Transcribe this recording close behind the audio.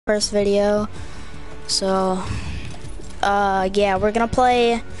first video. So, yeah, we're gonna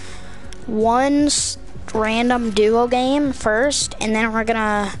play one random duo game first, and then we're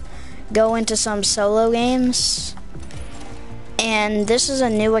gonna go into some solo games. And this is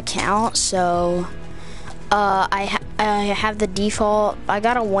a new account, so I have the default. I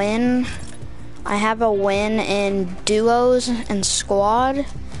got a win. I have a win in duos and squad.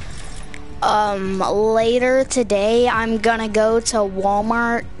 Later today, I'm gonna go to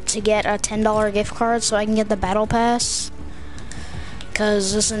Walmart to get a $10 gift card so I can get the battle pass.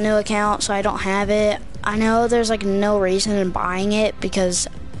 Cause this is a new account, so I don't have it. I know there's like no reason in buying it because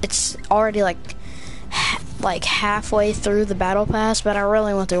it's already like halfway through the battle pass, but I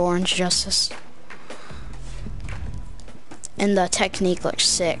really want the Orange Justice. And the technique looks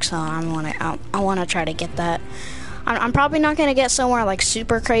sick, so I wanna try to get that. I'm probably not gonna get somewhere like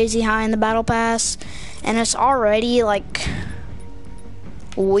super crazy high in the battle pass, and it's already like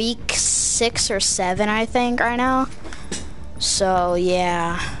week 6 or 7, I think, right now. So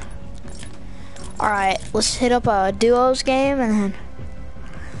yeah. All right, let's hit up a duos game, and then.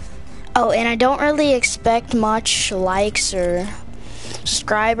 Oh, and I don't really expect much likes or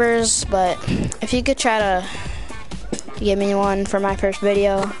subscribers, but if you could try to give me one for my first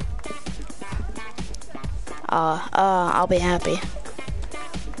video, I'll be happy.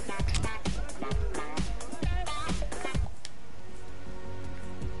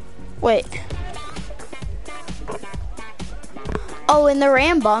 Wait. Oh, in the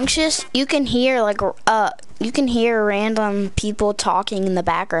Rambunctious, you can hear you can hear random people talking in the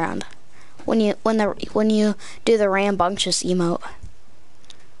background when you do the Rambunctious emote.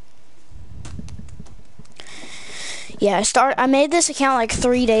 Yeah, I made this account like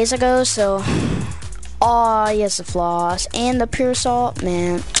 3 days ago, so. Oh, yes, the floss and the pure salt,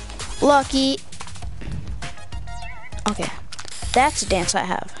 man. Lucky. Okay, that's a dance I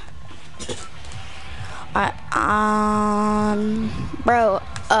have. Bro,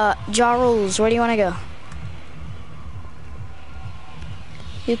 Ja Rules, where do you want to go?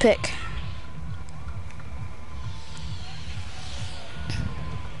 You pick.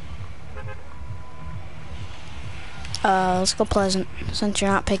 Let's go Pleasant, since you're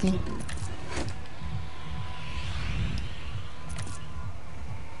not picking.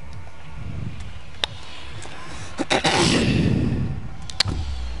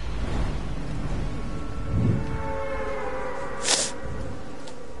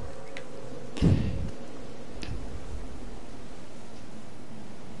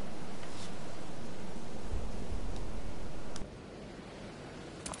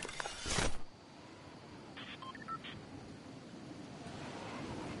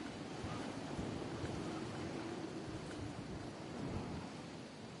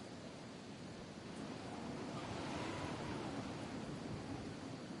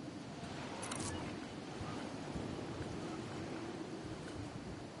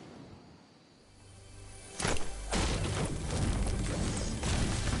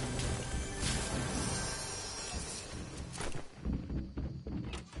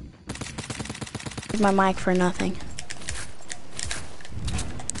 My mic for nothing.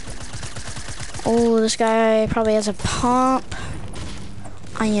 Oh, this guy probably has a pump.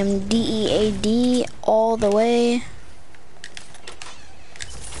 I am DEAD all the way.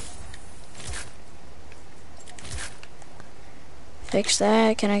 Fix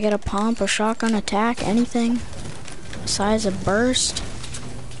that. Can I get a pump, a shotgun attack, anything besides a burst?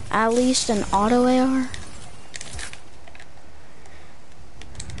 At least an auto AR?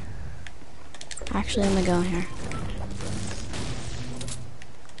 Actually, let me go in here.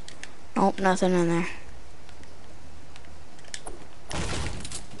 Oh, nothing in there.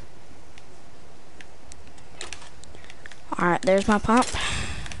 Alright, there's my pump.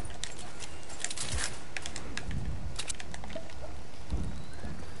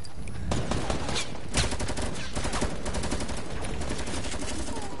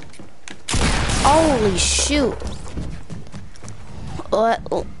 Holy shoot.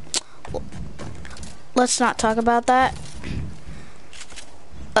 Let's not talk about that.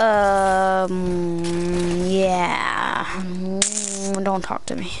 Yeah. Don't talk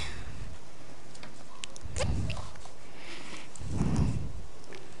to me.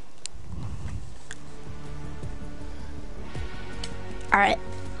 Alright.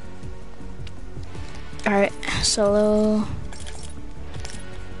 Alright, solo.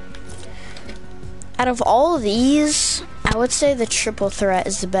 Out of all of these, I would say the triple threat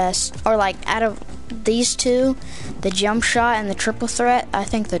is the best. Or like, out of these two, the jump shot and the triple threat, I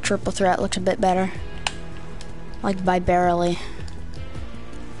think the triple threat looks a bit better. Like by barely.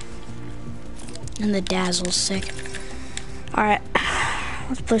 And the dazzle's sick. Alright,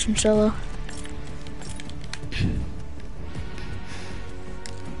 Let's play some solo.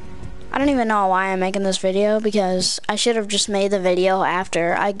 I don't even know why I'm making this video, because I should have just made the video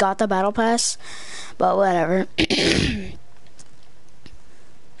after I got the battle pass, but whatever.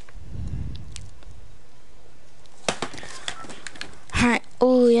 Alright,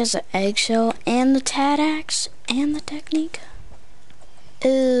 oh, he has an eggshell and the tad axe and the technique.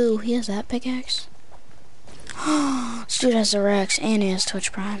 Ooh, he has that pickaxe. This dude has the Rex and he has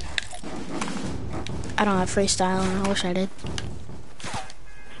Twitch Prime. I don't have freestyle and I wish I did.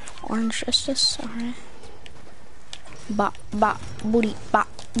 Orange Justice, alright. Bop, bop, booty, bop,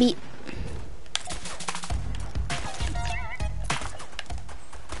 beat.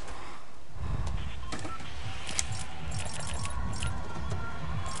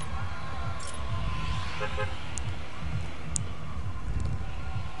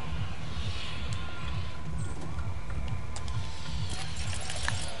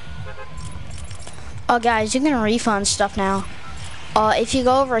 Oh guys, you can refund stuff now. If you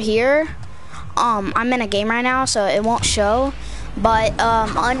go over here, I'm in a game right now, so it won't show, but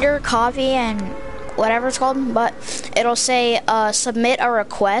under coffee and whatever it's called, but it'll say submit a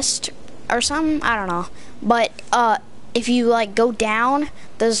request or something, I don't know. But if you like go down,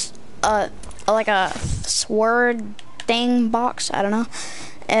 there's like a word thing box, I don't know,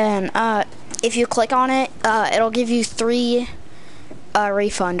 and if you click on it, it'll give you 3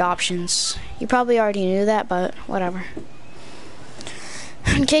 refund options. You probably already knew that, but whatever.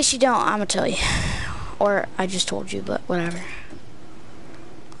 In case you don't, I'm gonna tell you. Or I just told you, but whatever.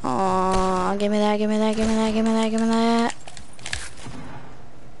 Oh, give me that, give me that, give me that, give me that, give me that.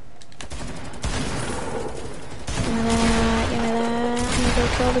 Give me that, give me that. I'm gonna go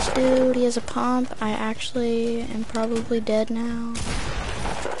kill this dude. He has a pump. I actually am probably dead now.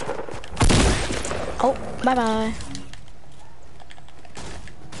 Oh, bye-bye.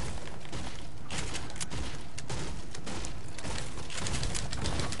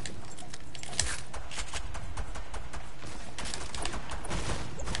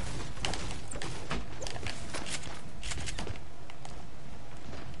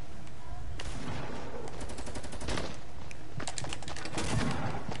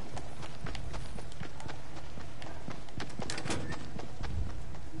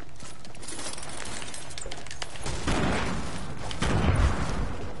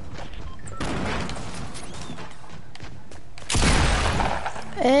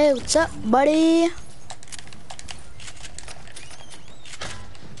 Hey, what's up, buddy?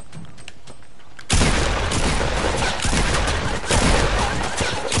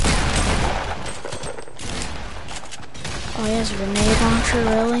 Oh, he has a grenade launcher,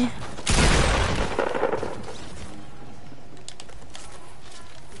 really?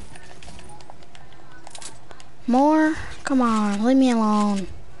 More? Come on, leave me alone.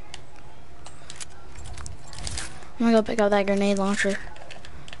 I'm gonna go pick up that grenade launcher.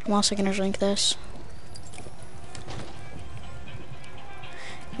 I'm also gonna drink this.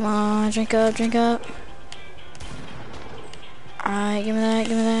 Come on, drink up, drink up. Alright, give me that,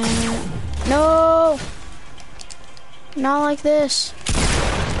 give me that. No! Not like this.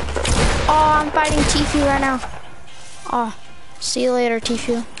 Oh, I'm fighting Tfue right now. Oh, see you later,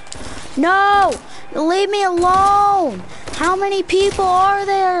 Tfue. No! Leave me alone! How many people are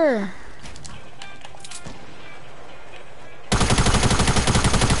there?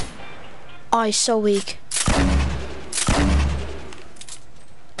 Oh, he's so weak.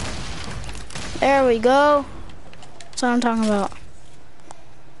 There we go. That's what I'm talking about.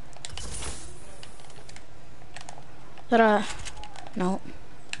 But, nope.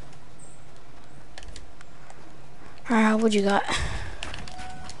 Alright, what you got?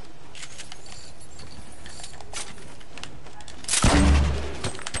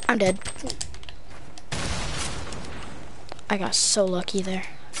 I'm dead. I got so lucky there.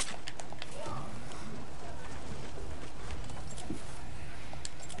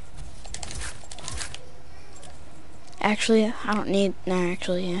 Actually, I don't need, no,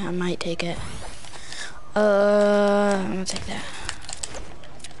 actually, yeah, I might take it. I'm gonna take that.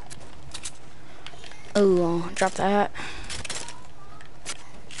 Oh, I'll drop that.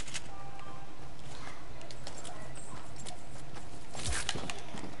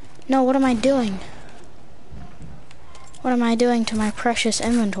 No, what am I doing? What am I doing to my precious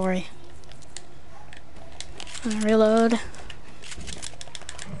inventory? Reload.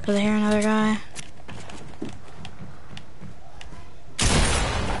 Over here, another guy.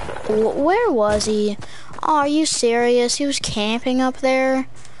 Where was he? Oh, are you serious? He was camping up there?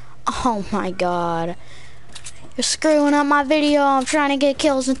 Oh my god. You're screwing up my video. I'm trying to get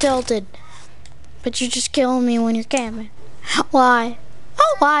kills and tilted. But you're just killing me when you're camping. Why?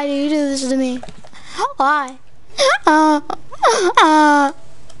 Oh, why do you do this to me? Why? Uh, uh.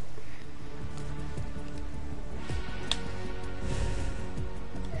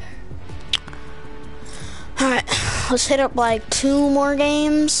 Alright, let's hit up like 2 more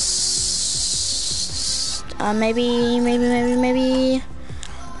games. Maybe.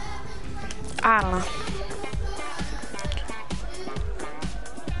 I don't know.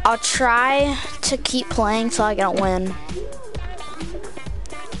 I'll try to keep playing till I get a win.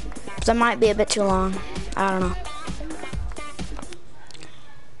 That might be a bit too long. I don't know.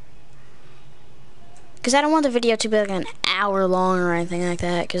 Because I don't want the video to be like an hour long or anything like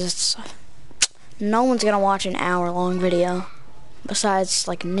that. Because it's... No one's going to watch an hour-long video. Besides,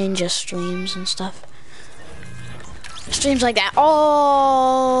 like, ninja streams and stuff. Streams like that.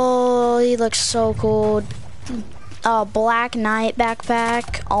 Oh, he looks so cool. Black Knight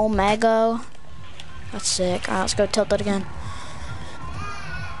backpack. Omega. That's sick. Alright, let's go tilt it again.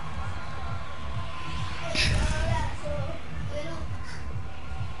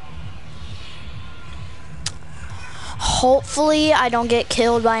 Hopefully, I don't get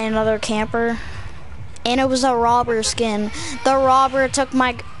killed by another camper. And it was a robber skin. The robber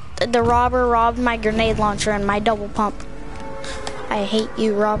robbed my grenade launcher and my double pump. I hate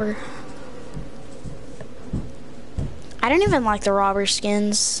you, robber. I don't even like the robber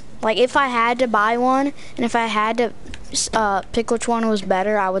skins. Like, if I had to buy one, and if I had to pick which one was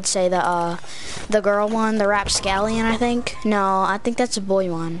better, I would say the girl one, the Rapscallion, I think. No, I think that's a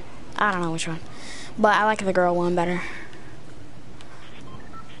boy one. I don't know which one. But I like the girl one better.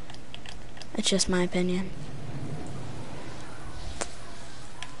 It's just my opinion.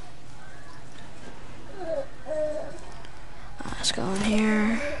 Let's go in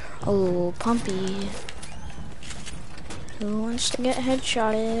here. Oh, Pumpy. Who wants to get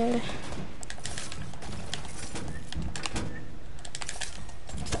headshotted?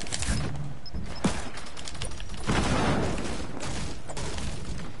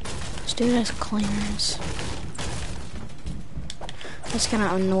 This dude has clearance. That's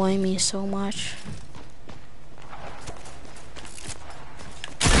gonna annoy me so much.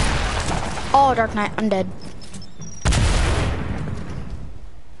 Oh, Dark Knight, I'm dead.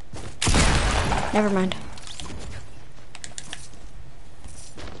 Never mind.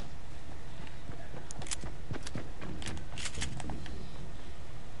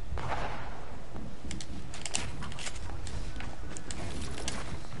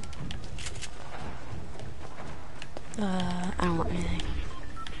 I don't want anything.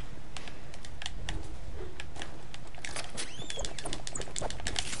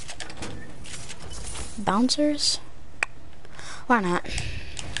 Bouncers? Why not?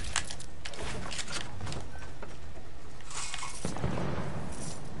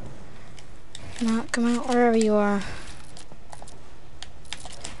 No, come out wherever you are.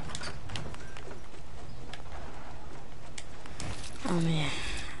 Oh man.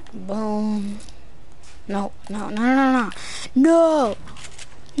 Boom. No. No!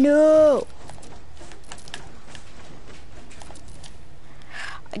 No!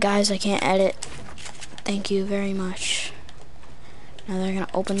 Guys, I can't edit. Thank you very much. Now they're gonna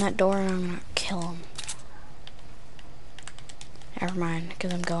open that door and I'm gonna kill them. Never mind,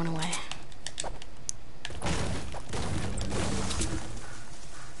 because I'm going away.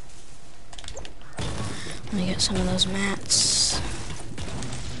 Let me get some of those mats.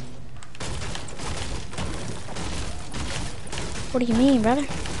 What do you mean, brother?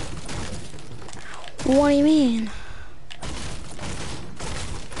 What do you mean?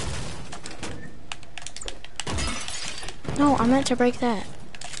 No, I meant to break that.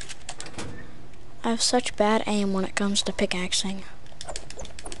 I have such bad aim when it comes to pickaxing.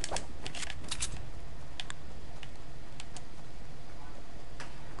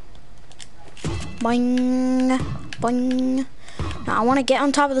 Boing, boing. Now I want to get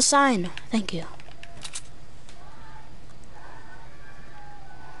on top of the sign. Thank you.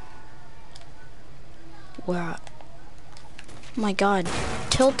 Where? Oh my god.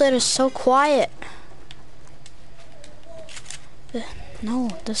 Tilted is so quiet. No,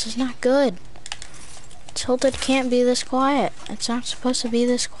 this is not good. Tilted can't be this quiet. It's not supposed to be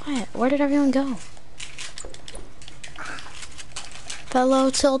this quiet. Where did everyone go?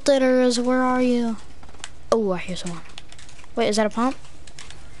 Fellow Tilteders, where are you? Oh, I hear someone. Wait, is that a pump?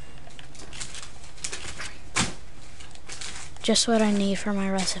 Just what I need for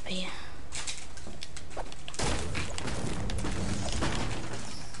my recipe.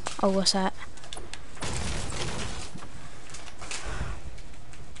 Oh, what's that?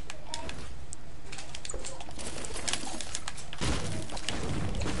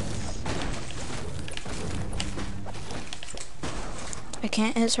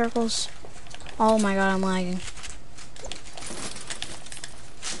 can't hit circles. Oh my god, I'm lagging.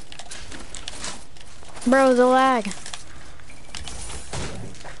 Bro, the lag.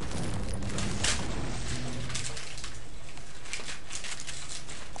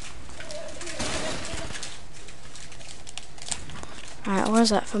 Alright, where's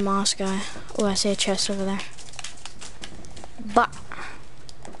that FAMAS guy? Oh, I see a chest over there. But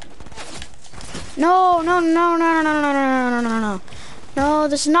no, no, no, no, no, no, no, no, no, no, no. No,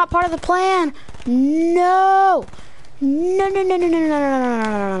 this is not part of the plan. No. No, no, no, no, no, no, no,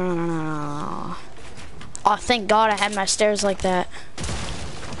 no, no, no, no. Oh, thank God I had my stairs like that.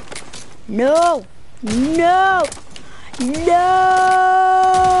 No. No. No.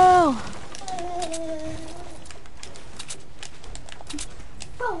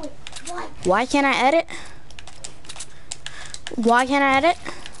 Why can't I edit? Why can't I edit?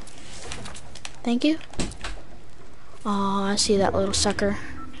 Thank you. Oh, I see that little sucker.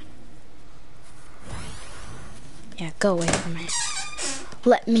 Yeah, go away from me.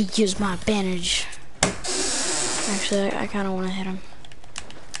 Let me use my advantage. Actually, I kind of want to hit him.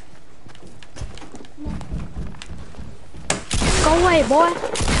 Go away, boy.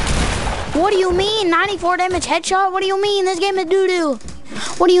 What do you mean? 94 damage headshot? What do you mean? This game is doo-doo.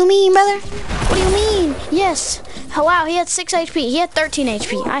 What do you mean, brother? What do you mean? Yes. Oh, wow, he had 6 HP. He had 13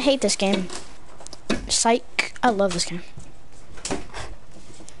 HP. I hate this game. Psych. I love this game.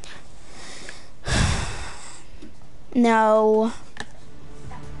 No.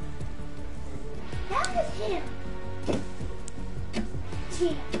 That was him.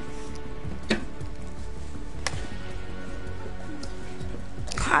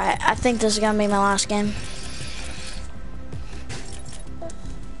 I think this is gonna be my last game.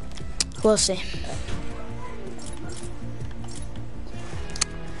 We'll see.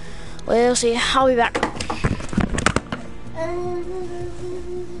 We'll see. I'll be back.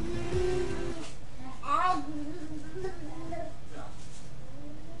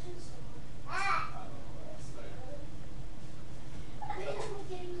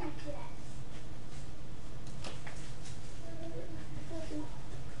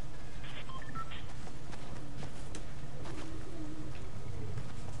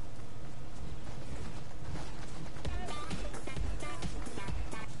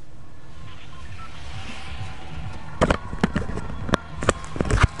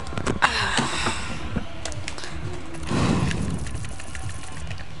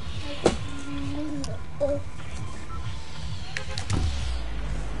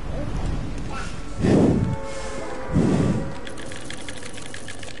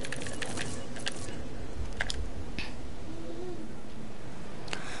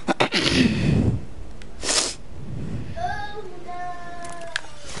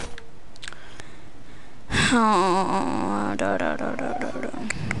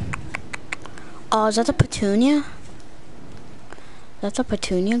 Oh, is that the Petunia? That's a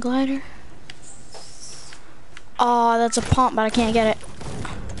Petunia glider? Oh, that's a pump, but I can't get it.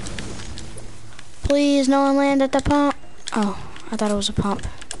 Please, no one land at the pump. Oh, I thought it was a pump.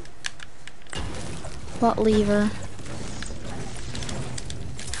 What lever?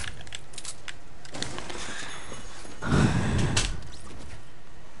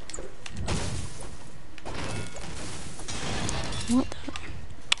 What the?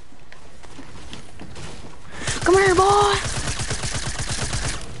 Come here, boy!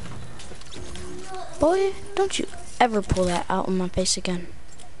 Boy, don't you ever pull that out in my face again.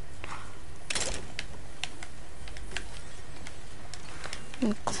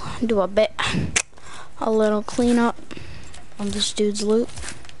 Do a little cleanup on this dude's loot.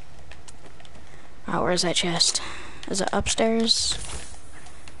 Oh, where's that chest? Is it upstairs?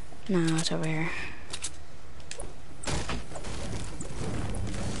 No, it's over here.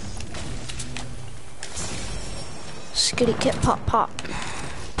 Skitty kit pop pop.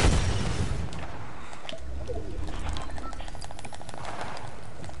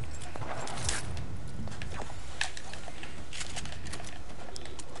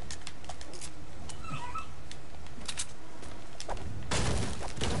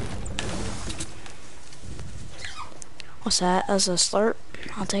 What's that? As a slurp?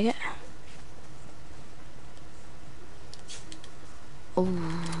 I'll take it.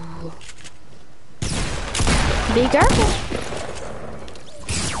 Ooh. Be careful.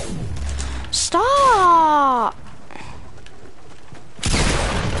 Stop.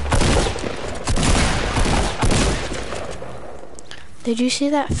 Did you see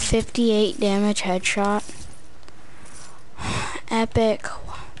that 58 damage headshot? Epic.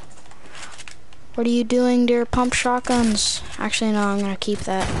 What are you doing to your pump shotguns? Actually, no, I'm gonna keep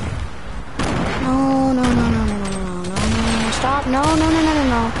that. No, no, no, no, no, no, no, no, no, stop. stop. No, no, no, no, no,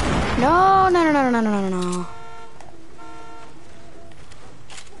 no. No, no, no, no, no, no, no, no.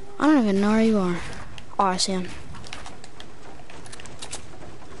 I don't even know where you are. Oh, I see him.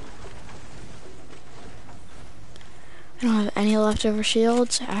 I don't have any leftover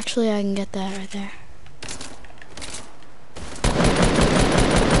shields. Actually, I can get that right there.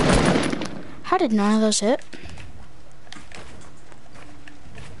 How did none of those hit?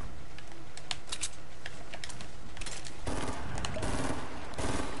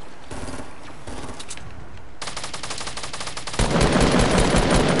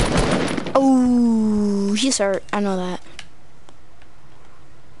 Oh, he's hurt. I know that.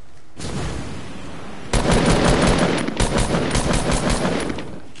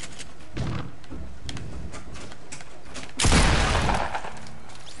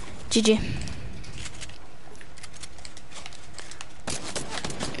 GG.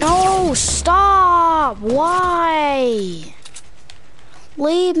 No, stop! Why?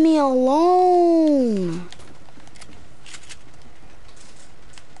 Leave me alone.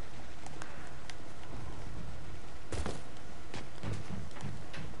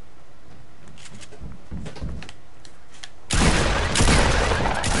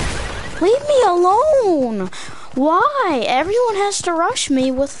 Leave me alone. Why? Everyone has to rush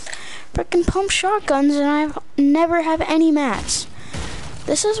me with frickin' pump shotguns and I never have any mats.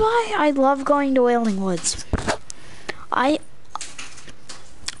 This is why I love going to Wailing Woods. I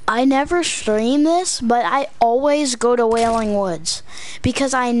never stream this, but I always go to Wailing Woods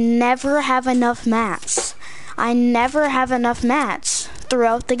because I never have enough mats. I never have enough mats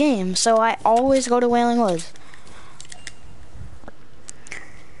throughout the game, so I always go to Wailing Woods.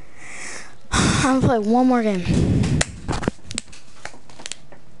 I'm gonna play one more game.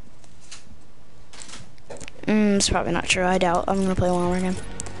 It's probably not true. I doubt I'm gonna play one more game.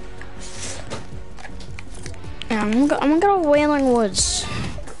 Yeah, I'm gonna go to Wailing Woods.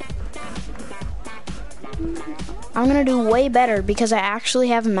 I'm gonna do way better because I actually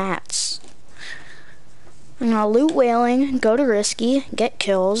have mats. I'm gonna loot Wailing, go to Risky, get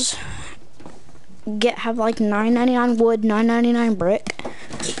kills, have like 9.99 wood, 9.99 brick,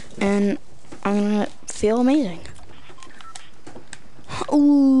 and I'm gonna feel amazing.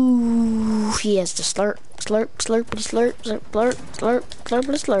 Ooh, he has the slurp, slurp, slurpity slurp, slurp, slurp, slurp,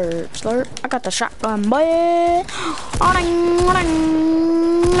 slurpity slurp, slurp. I got the shotgun, boy.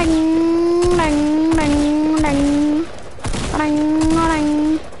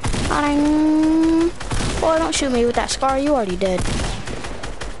 Boy, don't shoot me with that scar. You already dead.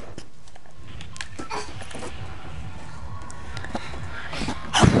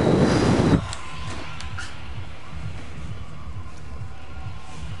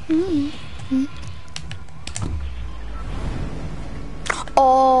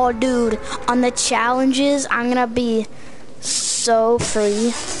 Oh, dude, on the challenges, I'm gonna be so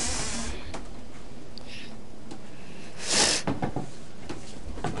free.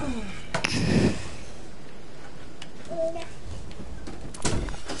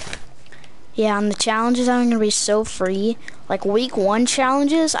 Yeah, on the challenges, I'm gonna be so free. Like week 1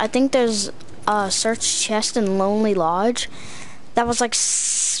 challenges, I think there's Search Chest and Lonely Lodge. That was like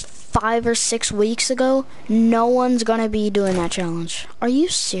 5 or 6 weeks ago. No one's gonna be doing that challenge. Are you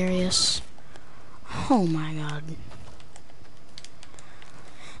serious? Oh my god.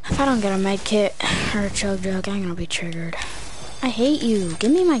 If I don't get a med kit or a chug jug, I'm gonna be triggered. I hate you.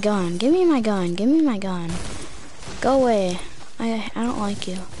 Give me my gun. Give me my gun. Give me my gun. Go away. I don't like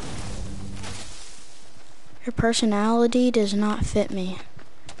you. Your personality does not fit me.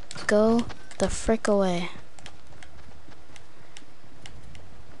 Go the frick away.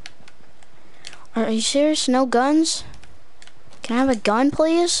 Are you serious? No guns? Can I have a gun,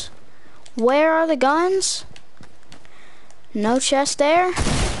 please? Where are the guns? No chest there?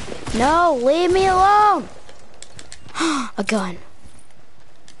 No, leave me alone! A gun.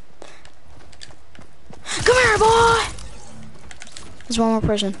 Come here, boy! There's one more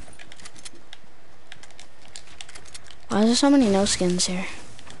person. Why is there so many no skins here?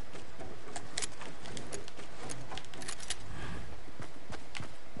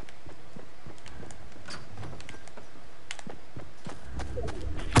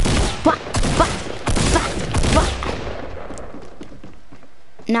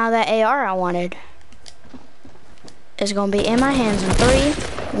 Now that AR I wanted is gonna be in my hands in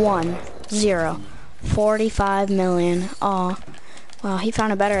 3, 1, 0. 45 million. Aw. Wow, he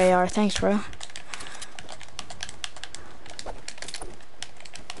found a better AR. Thanks, bro.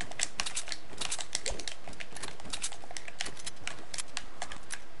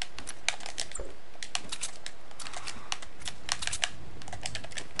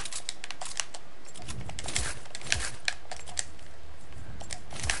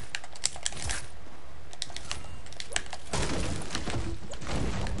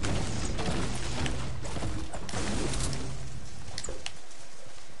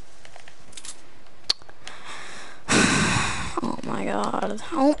 god.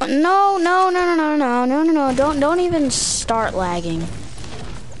 Oh no, no, no, no, no, no, no, no, no. Don't even start lagging.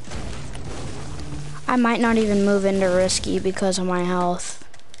 I might not even move into risky because of my health.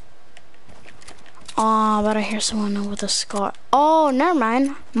 Oh, but I hear someone with a scar. Oh, never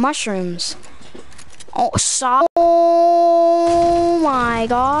mind. Mushrooms. Oh my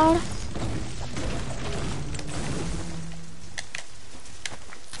god.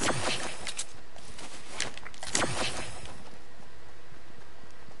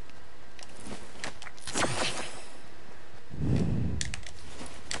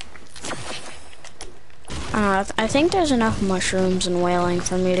 I think there's enough mushrooms and whaling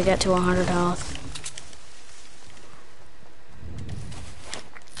for me to get to 100 health.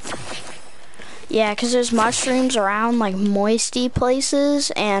 Yeah, because there's mushrooms around like moisty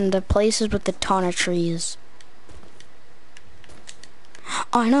places and the places with a ton of trees.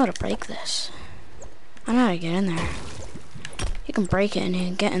 Oh, I know how to break this. I know how to get in there. You can break it and you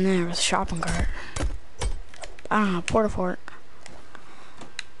can get in there with a shopping cart. I don't know, porta fort.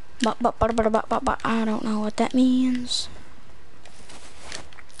 I don't know what that means.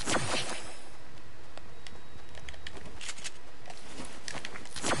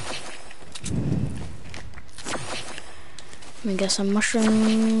 Let me get some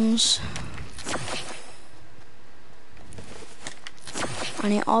mushrooms. I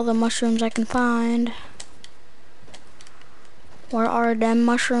need all the mushrooms I can find. Where are them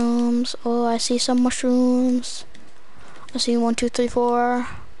mushrooms? Oh, I see some mushrooms. I see 1, 2, 3, 4.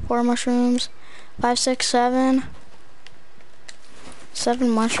 4 mushrooms. 5, 6, 7. 7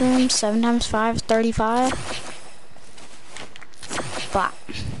 mushrooms. 7 times 5 is 35. But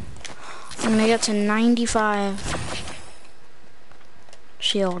I'm gonna get to 95.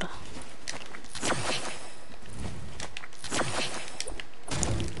 Shield.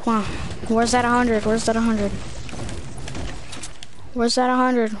 Come on. Where's that 100? Where's that 100? Where's that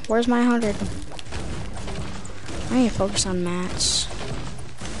 100? Where's my 100? I need to focus on mats.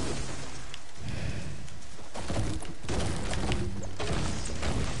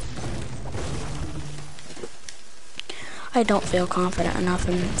 I don't feel confident enough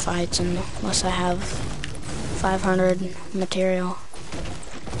in fights unless I have 500 material.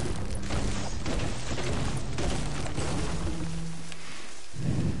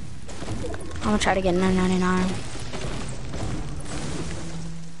 I'm gonna try to get 999.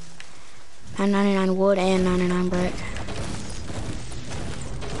 999 wood and 99 brick.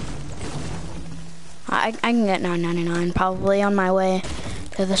 I can get 999 probably on my way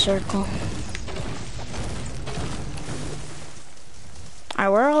to the circle.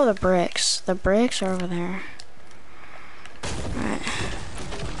 Alright, where are all the bricks? The bricks are over there. Alright.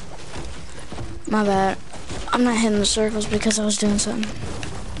 My bad. I'm not hitting the circles because I was doing something.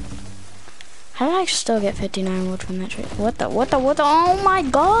 How did I still get 59 wood from that tree? What the? Oh my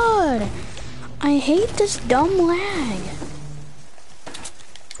god! I hate this dumb lag.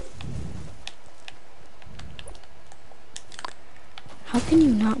 How can you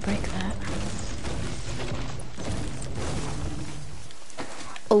not break that?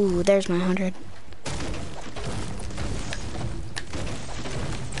 Oh, there's my 100.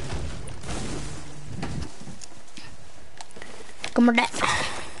 Come on, that.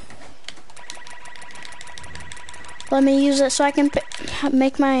 Let me use it so I can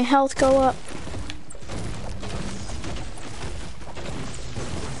make my health go up.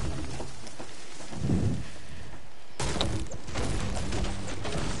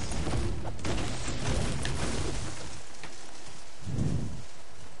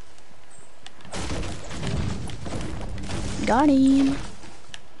 Got him.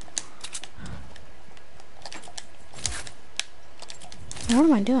 What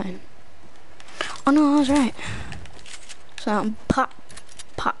am I doing? Oh no, I was right. So pop,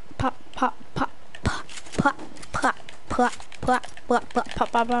 pop, pop, pop, pop, pop, pop, pop, pop, pop, pop, pop,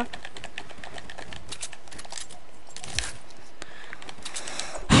 pop, pop, pop.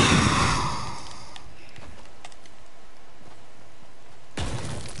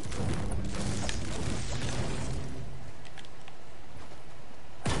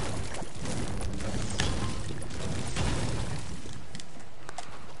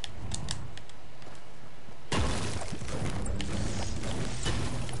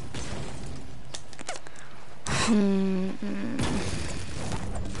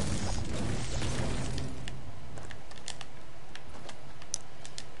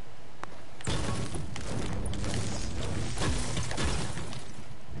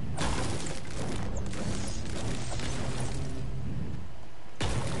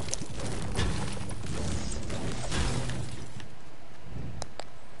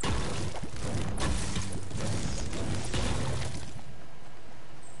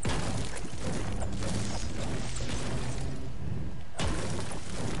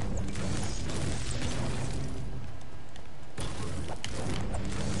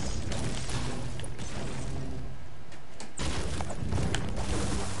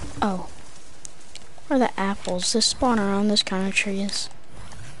 Oh. Where are the apples? They spawn around this kind of trees.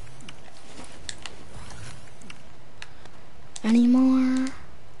 Any more?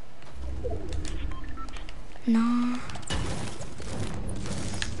 No.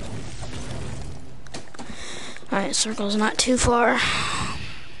 Alright, circle's not too far.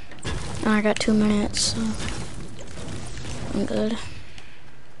 I got 2 minutes, so I'm good.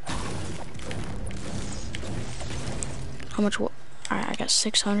 How much? Alright, I got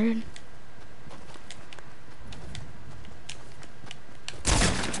 600.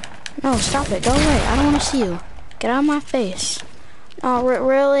 No, stop it. Go away. I don't want to see you. Get out of my face. Oh,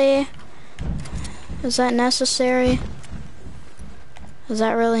 really? Is that necessary? Is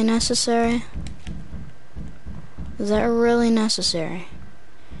that really necessary? Is that really necessary?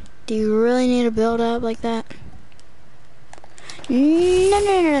 Do you really need to build up like that?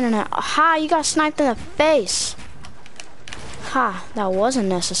 No. Ha, you got sniped in the face. Ha, that wasn't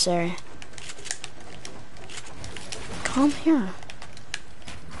necessary. Come here.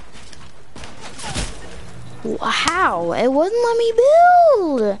 How? It wouldn't let me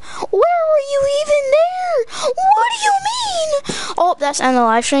build. Where were you even there? What do you mean? Oh, that's end the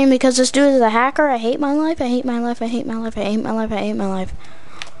live stream because this dude is a hacker. I hate my life. I hate my life. I hate my life. I hate my life. I hate my life.